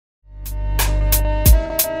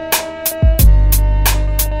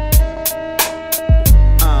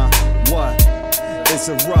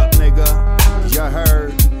erupt, nigga. You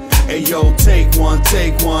heard? Hey yo, take one,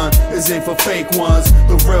 this ain't for fake ones.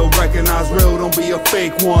 The real recognize real, don't be a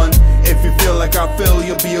fake one. If you feel like I feel,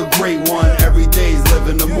 you'll be a great one. Every day's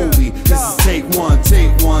living a movie. This is take one, this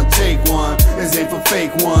ain't for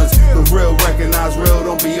fake ones. The real recognize real,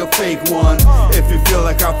 don't be a fake one. If you feel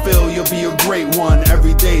like I feel, you'll be a great one.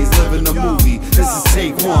 Every day's living a movie. This is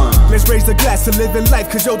take one. Let's raise the glass to living life,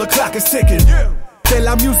 cause yo, the clock is ticking. Tell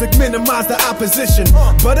our music minimize the opposition,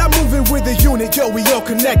 but I'm moving with the unit, yo, we all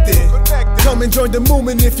connected. Come and join the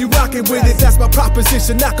movement if you rockin' with it. That's my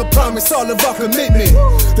proposition, I can promise all of our commitment.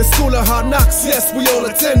 The school of hard knocks, yes, we all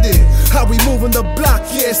attended. How we moving the block,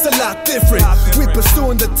 yeah, it's a lot different. We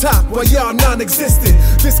pursuing the top while y'all non-existent.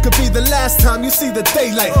 This could be the last time you see the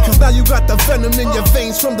daylight, cause now you got the venom in your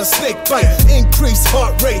veins from the snake bite. Increased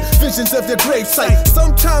heart rate, visions of your gravesite.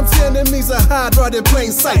 Sometimes the enemies are hide right in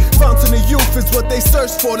plain sight. Fountain of youth is what they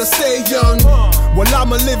search for to stay young. Well,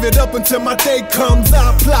 I'ma live it up until my day comes.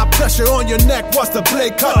 I apply pressure on your neck, watch the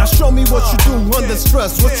blade cut. Now show me what you do under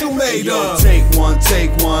stress, what you made of. Take one,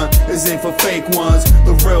 this ain't for fake ones.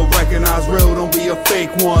 The real recognize real, don't be a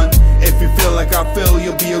fake one. If you feel like I feel,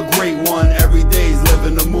 you'll be a great one. Every day's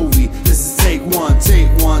living a movie. This is take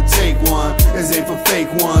one, this ain't for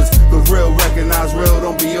fake ones. The real recognize real,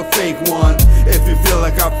 don't be a fake one. If you feel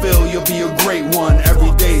like I feel, you'll be a great one.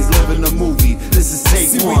 Every day's living a movie. This is take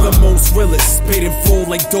See, one. we the most realest, paid in full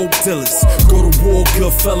like dope dealers. Go to war,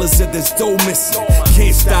 good fellas, if there's dough missing.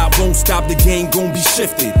 Can't stop, won't stop, the game gon' be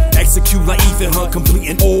shifted. Execute like Ethan Hunt,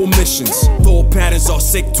 completing all missions. Thought patterns are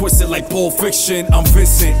sick, twisted like Pulp Fiction. I'm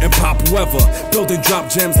Vincent and Pop Weather, building drop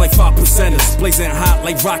gems like 5%ers. Blazing hot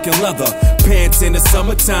like rockin' leather. Pants in the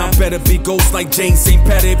summertime, better be ghosts like Jane St.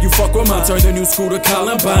 Patty if you fuck with mine. Turn the new school to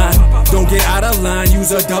Columbine. Don't get out of line,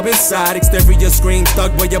 use a dub inside. Exterior screen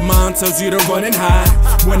stuck where your mind tells you to run and hide.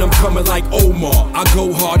 When I'm coming like Omar, I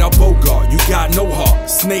go hard, I bogart. You got no heart.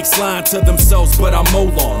 Snakes lying to themselves, but I'm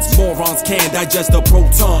Molons. Morons can't digest the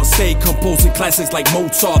protons. Stay composing classics like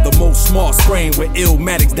Mozart, the most smart. Spraying with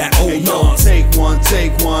illmatics that old hey, yo, nons. take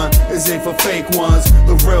one, this ain't for fake ones.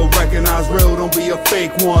 The real recognize real, don't be a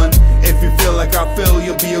fake one. If you feel like I feel,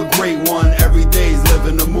 you'll be a great one. Every day's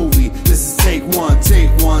living a movie. This is take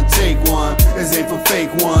one, this ain't for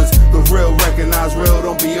fake ones. The real recognize real,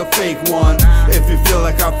 don't be a fake one. If you feel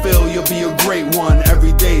like I feel, you'll be a great one.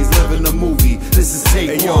 Every day's living a movie. This is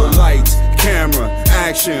take hey, one. Yo, lights, camera,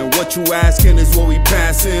 action. What you asking is what we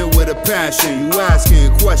passing with a passion. You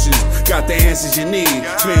asking questions, got the answers you need.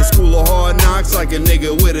 Man, school of hard knocks like a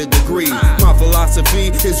nigga with a degree. My philosophy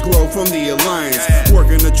is grow from the alliance.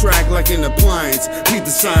 Working the track like an appliance. Beat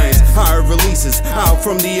the science, how it releases out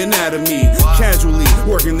from the anatomy. Casually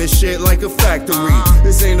working this shit like a factory.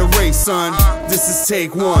 This ain't a race, son. This is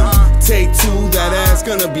take one. Take two, that ass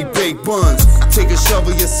gonna be baked buns. Take a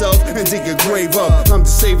shovel yourself and dig a grave up. I'm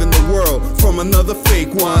just saving the world from another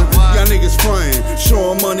fake one. Y'all niggas frontin',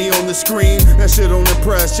 showing money on the screen. That shit don't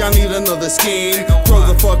impress, y'all need another scheme. Grow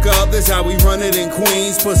the fuck up, that's how we run it in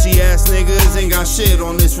Queens. Pussy ass niggas ain't got shit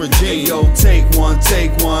on this regime. Hey, yo, take one,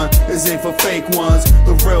 this ain't for fake ones.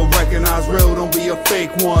 The real recognize real, don't be a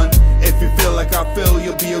fake one. If you feel like I feel,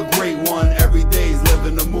 you'll be a great one. Every day's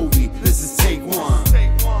living a movie.